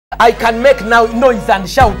I can make now noise and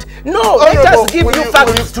shout. No, let us give you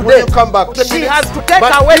facts today. Will you come back? She has to take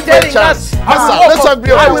away telling us. Let's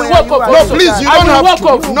agree. I will walk off. No, please, you don't have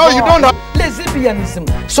to. No, you don't have. Lesbianism.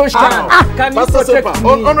 So she can you Pastor protect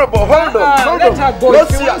Ssempa, me? Honorable, hold on. Let her go.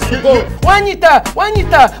 Let's She wants to go. Wanyita,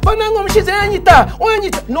 banango mshize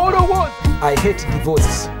Wanyita. No, what? I hate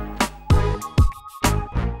divorce.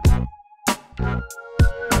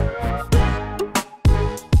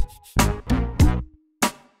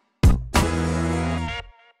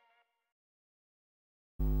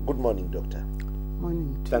 Good morning, Doctor.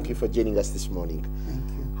 Morning. Thank you for joining us this morning. Thank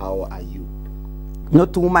you. How are you?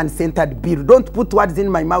 Not woman-centered bill. Don't put words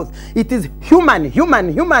in my mouth. It is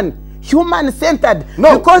human-centered.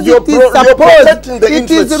 No, because it is supposed.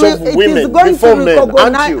 It is going to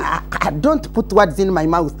recognize. Don't put words in my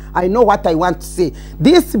mouth. I know what I want to say.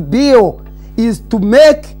 This bill is to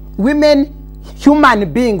make women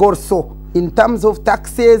human beings also in terms of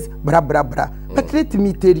taxes, blah blah blah. But let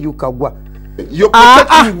me tell you, Kagwa. You're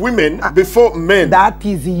protecting women before men. That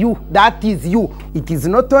is you. That is you. It is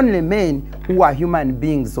not only men who are human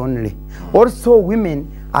beings only. Also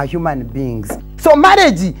women are human beings. So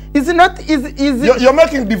marriage is not You're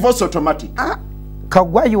making divorce automatic.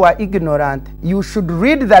 Kagwa, you are ignorant. You should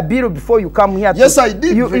read the bill before you come here. Yes, I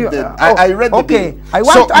did read it. I read the bill. I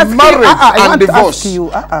want to ask marriage and divorce.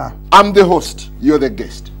 You. I'm the host. You're the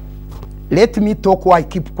guest. Let me talk while I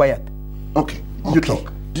keep quiet. Okay, you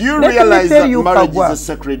talk. Do you realize that marriage is a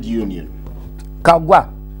sacred union? Kagwa,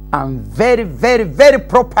 I'm very, very, very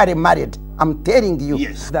properly married. I'm telling you.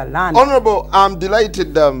 Yes. The land. Honorable, I'm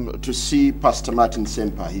delighted to see Pastor Martin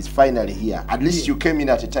Ssempa. He's finally here. At least you came in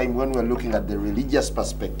at a time when we're looking at the religious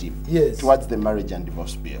perspective towards the marriage and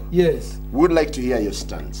divorce bill. Yes. We would like to hear your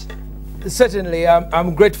stance. Certainly,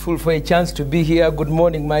 I'm grateful for a chance to be here. Good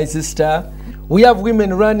morning, my sister. We have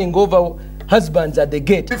women running over husbands at the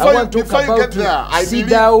gate. Before you get there,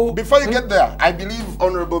 I believe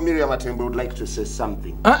Honorable Miria Matembe would like to say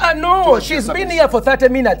something. No, she's been here for 30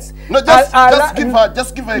 minutes. No, just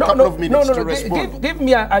give her a couple of minutes to respond. Give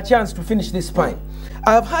me a chance to finish this point.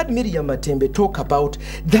 I've heard Miria Matembe talk about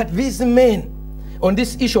that these men, on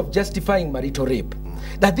this issue of justifying marital rape,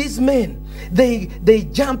 that these men, they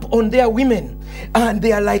jump on their women and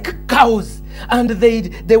they are like cows, and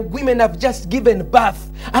the women have just given birth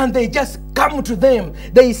and they just come to them.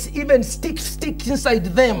 They even stick inside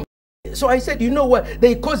them. So I said, you know what?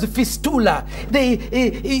 They cause fistula,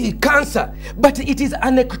 cancer. But it is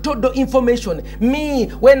anecdotal information. Me,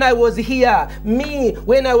 when I was here. Me,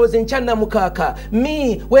 when I was in Chanamukaka.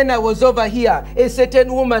 Me, when I was over here. A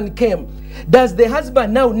certain woman came. Does the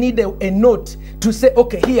husband now need a note to say,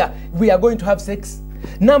 okay, here, we are going to have sex?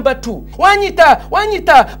 Number 2, Wanyita,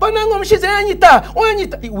 banango mshize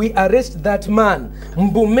Wanyita. We arrest that man.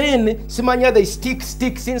 Mbumen, simanya, they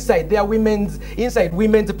sticks inside their women's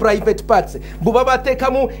private parts. Bubaba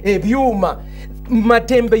tekamu ebyuma.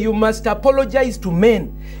 Matembe, you must apologize to men.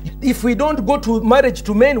 If we don't go to marriage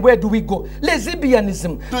to men, where do we go?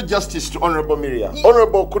 Lesbianism. Do justice to Honorable Miria.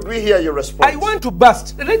 Honorable, could we hear your response? I want to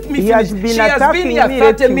burst. Let me finish. She has been here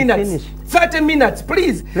 30 minutes. 30 minutes,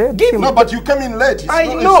 please. Give me. No, but you came in late.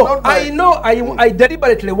 I know. I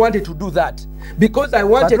deliberately wanted to do that because I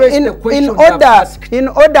wanted the question. In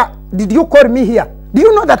order, did you call me here? Do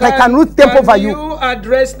you know that I can lose tempo over you? You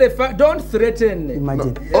address the fact. Don't threaten.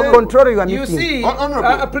 Imagine. Control your meeting. You see,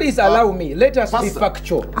 please allow me. Let us be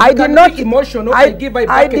factual. I did not be emotional. I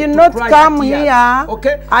did not come here.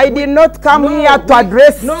 Okay. I did not come here to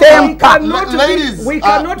address Ssempa. Ladies, we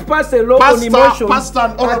cannot pass a law on emotion. Pastor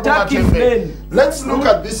and Honorable Matembe. Let's look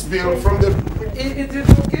at this bill from the. It is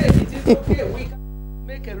okay. It is okay. We can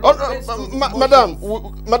make a law.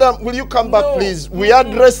 Madam, will you come back, please? We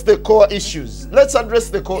address the core issues. Let's address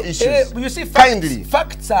the core issues. You see, kindly.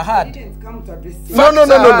 Facts are hard.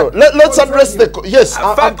 No. Let's address the. Yes,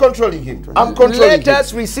 I'm controlling him. I'm controlling him. Let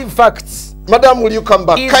us receive facts. Madam, will you come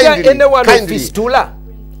back? Is kindly. There anyone with kindly. fistula?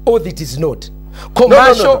 Oh, that is not.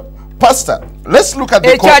 Commercial. No. Pastor, let's look at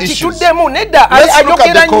the core issues. Let's look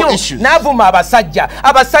at the core issues. Navuma abasajja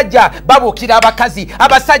babukira abakazi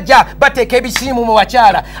abasajja bateka ebisimu mu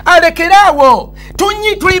bakyala alekerawo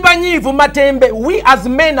tulibanyivu Matembe. We as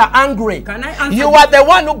men are angry. You are the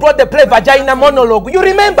one who brought the play vagina monologue. You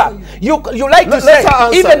remember? You like to say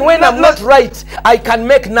even when I'm not right, I can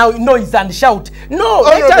make now noise and shout. No,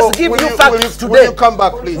 let us give you facts today. Will you come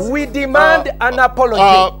back, please? We demand an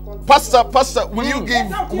apology. Pastor, will you give?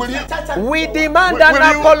 We demand an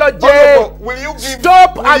apology. Will you give?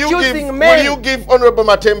 Stop accusing men. Will you give Honorable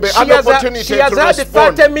Matembe an opportunity to respond? She has had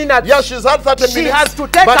 30 minutes. Yeah, she's had 30 minutes. She has to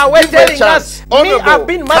take away telling us. Me, I've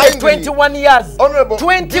been married 21 years.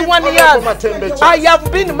 21 years. I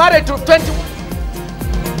have been married to 21.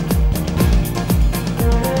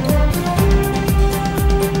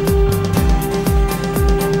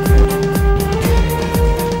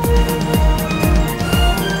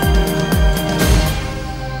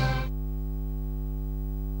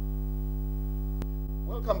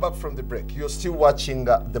 Back from the break. You're still watching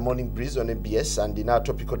The Morning Breeze on MBS, and in our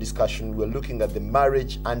topical discussion, we're looking at the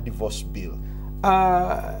marriage and divorce bill.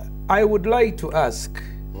 I would like to ask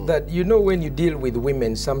that, you know, when you deal with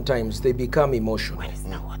women, sometimes they become emotional. Okay?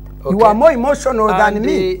 You are more emotional than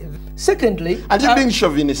me. Secondly, are you being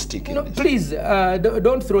chauvinistic? No, please,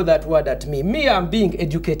 don't throw that word at me. Me, I'm being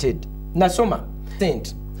educated. Nasoma,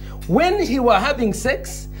 saint. When he were having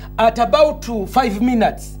sex, at about 5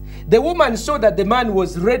 minutes, the woman saw that the man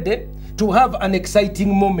was ready to have an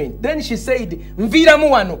exciting moment. Then she said, "Mvira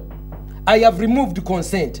muano, I have removed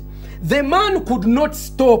consent." The man could not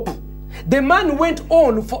stop. The man went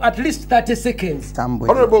on for at least 30 seconds.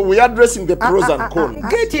 Honorable, we are addressing the pros and cons.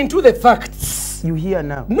 Get into the facts. You hear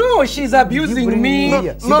now? No, she's abusing me. No.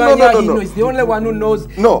 It's the only one who knows.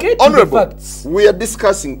 No, Get Honorable, to the facts. We are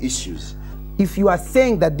discussing issues. If you are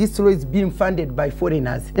saying that this law is being funded by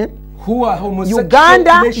foreigners, who are homosexual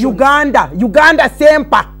Uganda,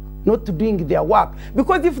 Ssempa, not doing their work.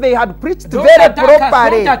 Because if they had preached very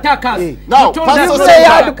properly, now, if they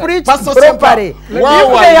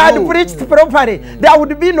had preached properly, there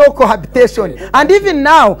would be no cohabitation. And even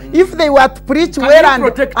now, if they were to preach well and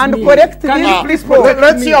correct these people,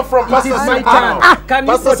 let's hear from Pastor Ssempa. Can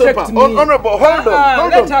you protect me? Honorable, hold on.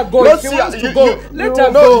 Let her go. Let's she see, wants to go. Let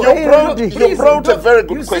her go. You brought a very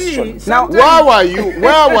good question. Now, where were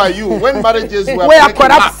you when marriages were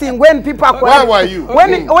collapsing? When people are collapsing? Where were you?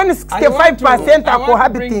 When 65% are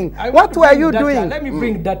cohabiting, what were you doing? Let me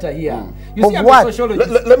bring data here. You see, I'm a sociologist.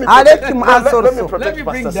 Let him answer. Let me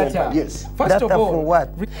bring data. Yes. First of all, for what?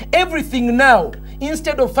 Everything now,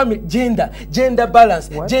 instead of family, gender balance,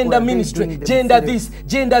 gender ministry, gender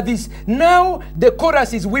this. Now the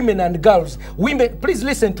chorus is women and girls. Women, please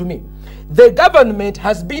listen to me. The government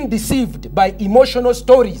has been deceived by emotional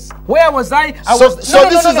stories. Where was I? This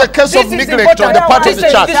is a case of neglect on the part of the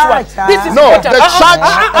church. The church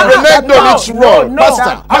reneged on its role.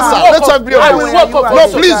 Pastor, let's agree on this. No,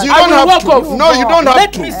 please, you don't have to. No, you don't have to.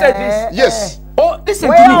 Let me say this. Yes. Oh, listen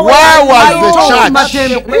to me. Where was the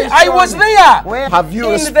church? I was there. Have you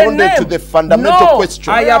responded to the fundamental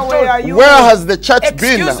question? I have told. Where has the church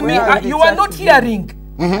been? Excuse me, you are not hearing.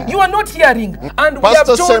 You are not hearing, and Pastor we have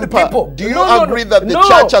told Ssempa, people. Do you agree that the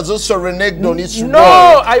church has also reneged on its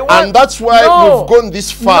role? And that's why we've gone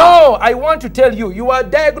this far. No, I want to tell you, you are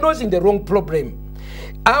diagnosing the wrong problem.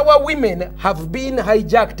 Our women have been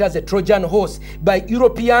hijacked as a Trojan horse by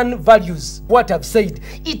European values. What I've said,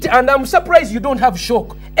 and I'm surprised you don't have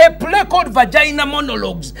shock. A play called Vagina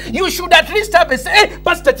Monologues. You should at least have a say. Hey,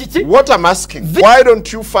 Pastor Chichi. What I'm asking, why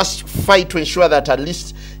don't you first fight to ensure that at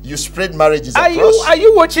least you spread marriages across? Are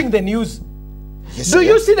you watching the news? Yes, do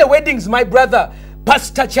you see the weddings my brother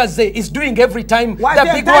Pastor Chaze is doing every time? The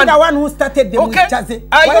big one. The one who started the Chaze.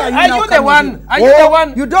 Are you the one? Are you the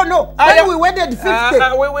one? You don't know. When we wedded 50,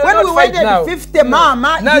 when we wedded 50,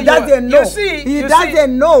 Mama, he doesn't know. He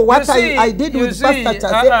doesn't know what I did with Pastor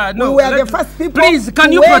Chaze. We were the first people. Please,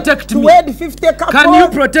 can you protect me? To wed 50 couples. Can you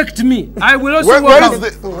protect me? I will also work.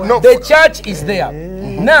 The church is there.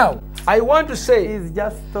 Now, I want to say,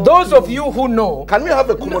 those of you who know... Can we have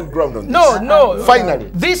a common ground on this? No. Finally.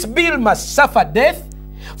 This bill must suffer death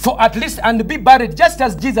for at least and be buried just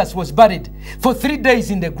as Jesus was buried for 3 days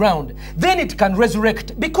in the ground. Then it can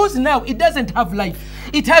resurrect, because now it doesn't have life.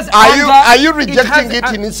 It has anger. Are you rejecting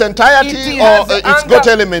it in its entirety, or it's got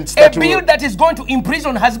elements that a bill that is going to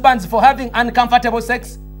imprison husbands for having uncomfortable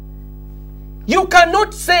sex? You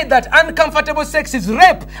cannot say that uncomfortable sex is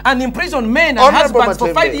rape and imprison men and husbands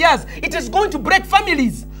for 5 years. It is going to break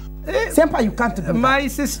families. Ssempa, you can't do that. My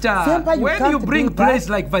sister, Ssempa, when you bring praise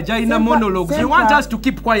like Vagina Monologues, you want us to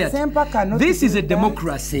keep quiet. This is a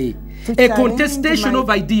democracy, a contestation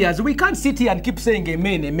of ideas. We can't sit here and keep saying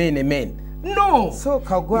amen, amen, amen. No. So,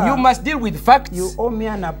 Kagwa, you must deal with facts. You owe me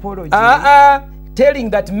an apology. Telling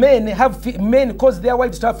that men cause their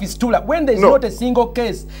wives to have fistula when there's not a single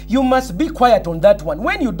case. You must be quiet on that one.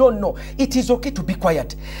 When you don't know, it is okay to be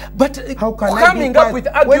quiet. But coming up with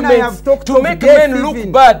arguments to make men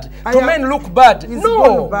look bad,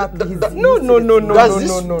 no. Does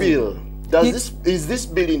this bill Is this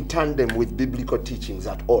bill in tandem with biblical teachings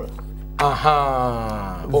at all?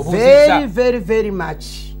 Very, very, very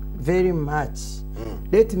much. Very much.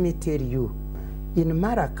 Let me tell you, in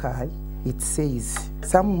Malachi, it says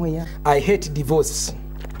somewhere, I hate divorce.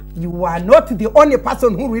 You are not the only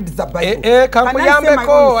person who reads the Bible. Yes,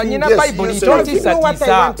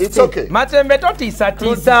 it's okay. Matembe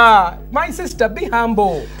tisa. My sister, be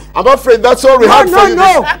humble. I'm afraid that's all we have for you.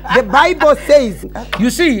 No. The Bible says. You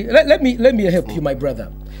see, let me help you, my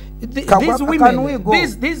brother. These women,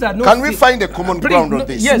 these are not. Can we find a common ground on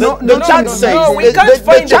this? Yes. The church says. No, we can't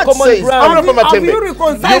find a common ground.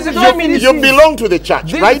 You belong to the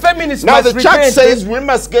church, right? Now the church says we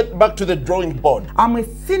must get back to the drawing board. I'm a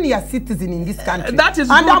senior citizen in this country. That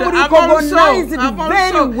is and good. I'm recognized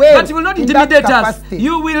very well. But you will not intimidate us.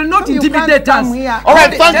 You will not intimidate us. All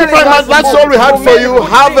right, thank you very much. That's all we had for you.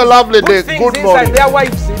 Have a lovely day. Good morning.